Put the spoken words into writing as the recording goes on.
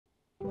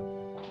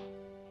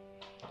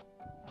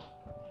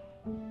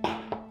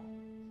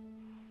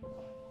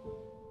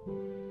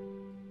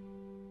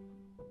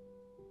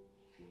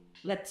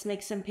Let's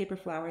make some paper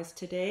flowers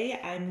today.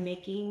 I'm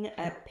making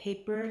a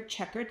paper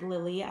checkered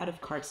lily out of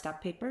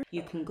cardstock paper.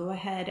 You can go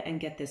ahead and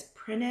get this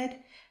printed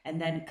and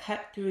then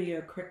cut through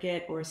your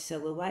Cricut or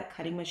Silhouette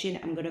cutting machine.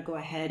 I'm gonna go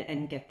ahead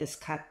and get this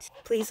cut.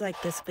 Please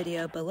like this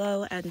video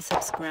below and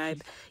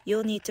subscribe.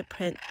 You'll need to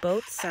print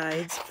both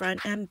sides,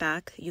 front and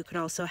back. You can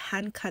also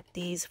hand cut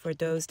these for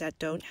those that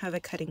don't have a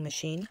cutting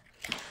machine.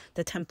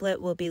 The template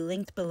will be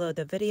linked below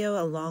the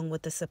video along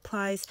with the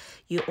supplies.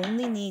 You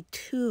only need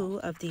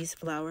 2 of these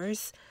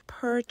flowers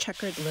per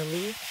checkered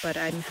lily, but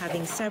I'm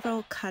having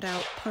several cut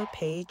out per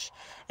page.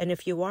 And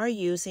if you are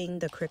using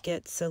the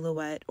Cricut,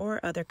 Silhouette, or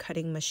other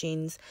cutting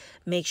machines,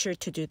 make sure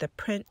to do the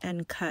print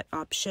and cut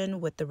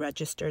option with the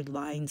registered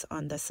lines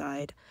on the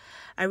side.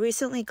 I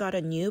recently got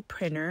a new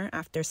printer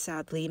after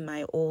sadly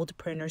my old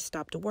printer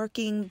stopped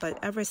working, but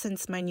ever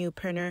since my new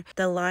printer,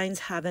 the lines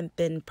haven't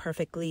been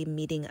perfectly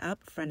meeting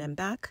up front and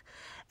back.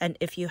 And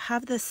if you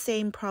have the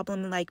same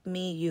problem like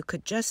me, you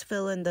could just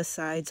fill in the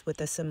sides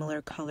with a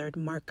similar colored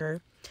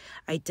marker.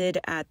 I did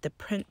add the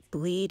print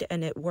bleed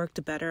and it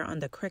worked better on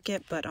the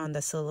Cricut, but on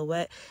the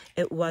Silhouette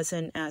it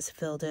wasn't as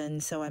filled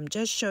in, so I'm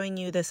just showing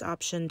you this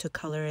option to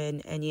color in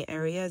any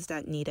areas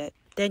that need it.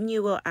 Then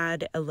you will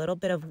add a little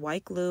bit of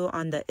white glue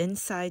on the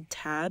inside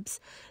tabs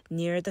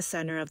near the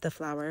center of the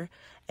flower,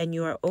 and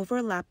you are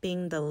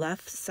overlapping the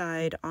left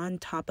side on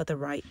top of the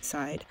right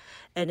side,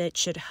 and it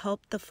should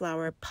help the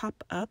flower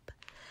pop up.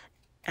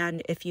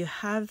 And if you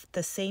have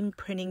the same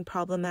printing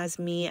problem as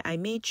me, I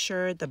made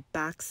sure the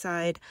back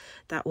side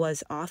that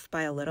was off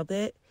by a little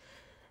bit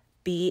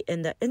be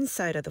in the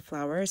inside of the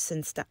flower,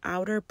 since the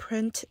outer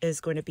print is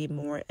going to be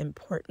more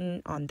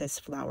important on this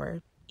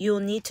flower.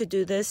 You'll need to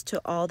do this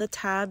to all the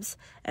tabs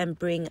and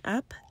bring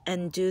up,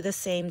 and do the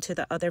same to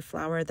the other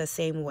flower the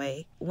same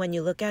way. When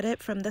you look at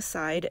it from the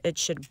side, it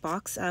should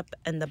box up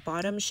and the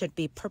bottom should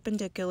be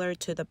perpendicular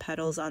to the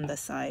petals on the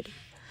side.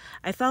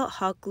 I felt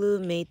hot glue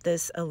made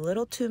this a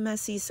little too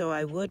messy, so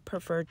I would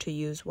prefer to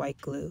use white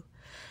glue.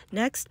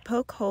 Next,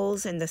 poke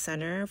holes in the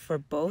center for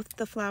both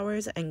the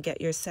flowers and get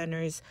your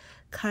centers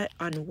cut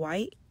on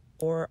white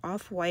or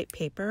off-white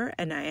paper,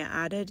 and I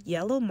added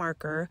yellow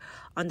marker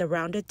on the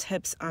rounded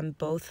tips on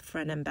both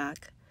front and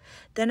back.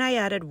 Then I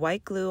added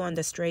white glue on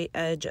the straight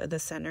edge of the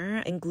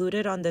center and glued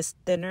it on this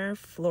thinner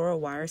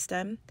floral wire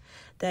stem.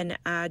 Then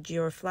add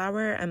your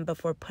flower, and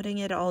before putting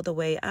it all the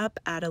way up,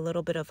 add a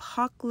little bit of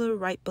hot glue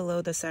right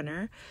below the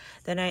center.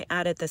 Then I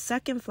added the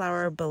second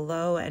flower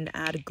below and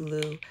add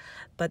glue.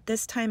 But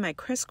this time I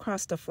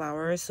crisscrossed the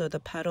flower so the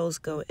petals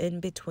go in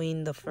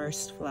between the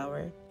first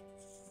flower.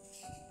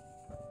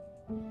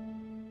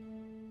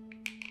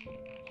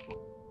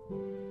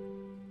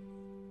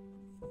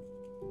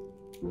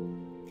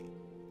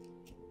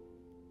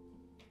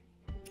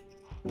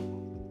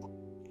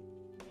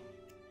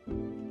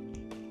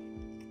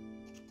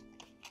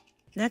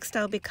 Next,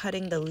 I'll be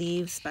cutting the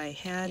leaves by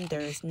hand.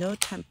 There is no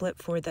template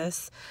for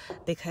this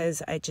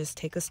because I just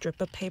take a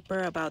strip of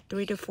paper about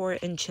 3 to 4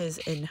 inches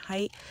in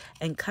height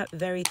and cut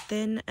very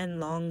thin and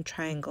long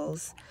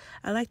triangles.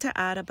 I like to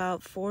add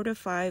about 4 to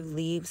 5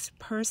 leaves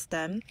per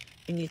stem,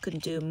 and you can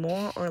do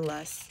more or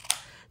less.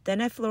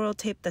 Then I floral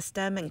tape the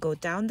stem and go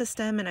down the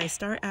stem, and I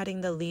start adding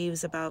the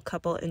leaves about a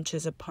couple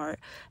inches apart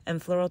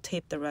and floral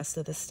tape the rest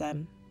of the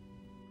stem.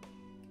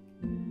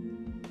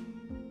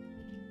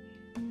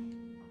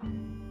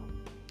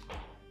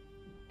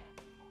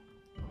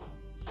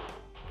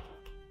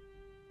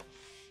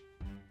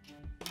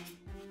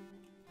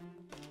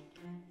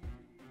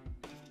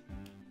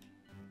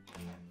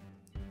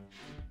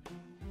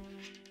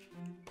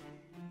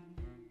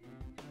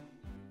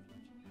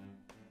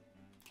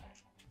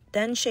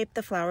 Then shape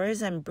the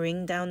flowers and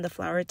bring down the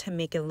flower to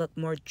make it look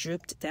more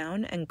drooped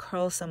down, and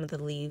curl some of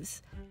the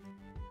leaves.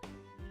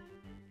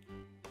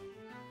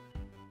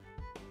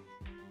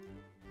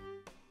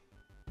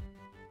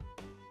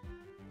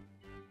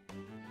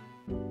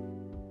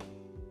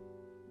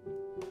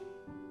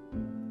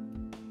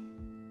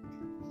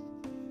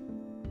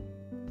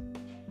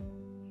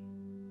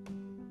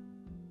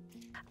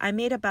 I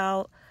made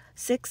about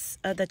 6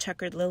 of the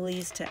checkered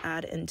lilies to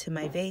add into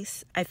my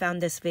vase. I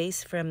found this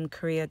vase from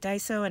Korea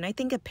Daiso, and I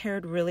think it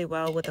paired really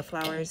well with the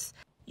flowers.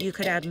 You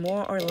could add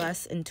more or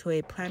less into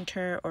a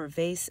planter or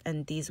vase,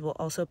 and these will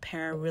also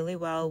pair really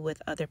well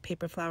with other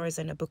paper flowers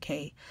in a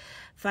bouquet.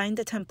 Find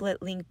the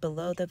template link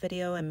below the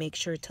video and make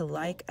sure to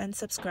like and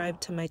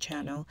subscribe to my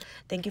channel.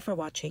 Thank you for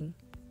watching.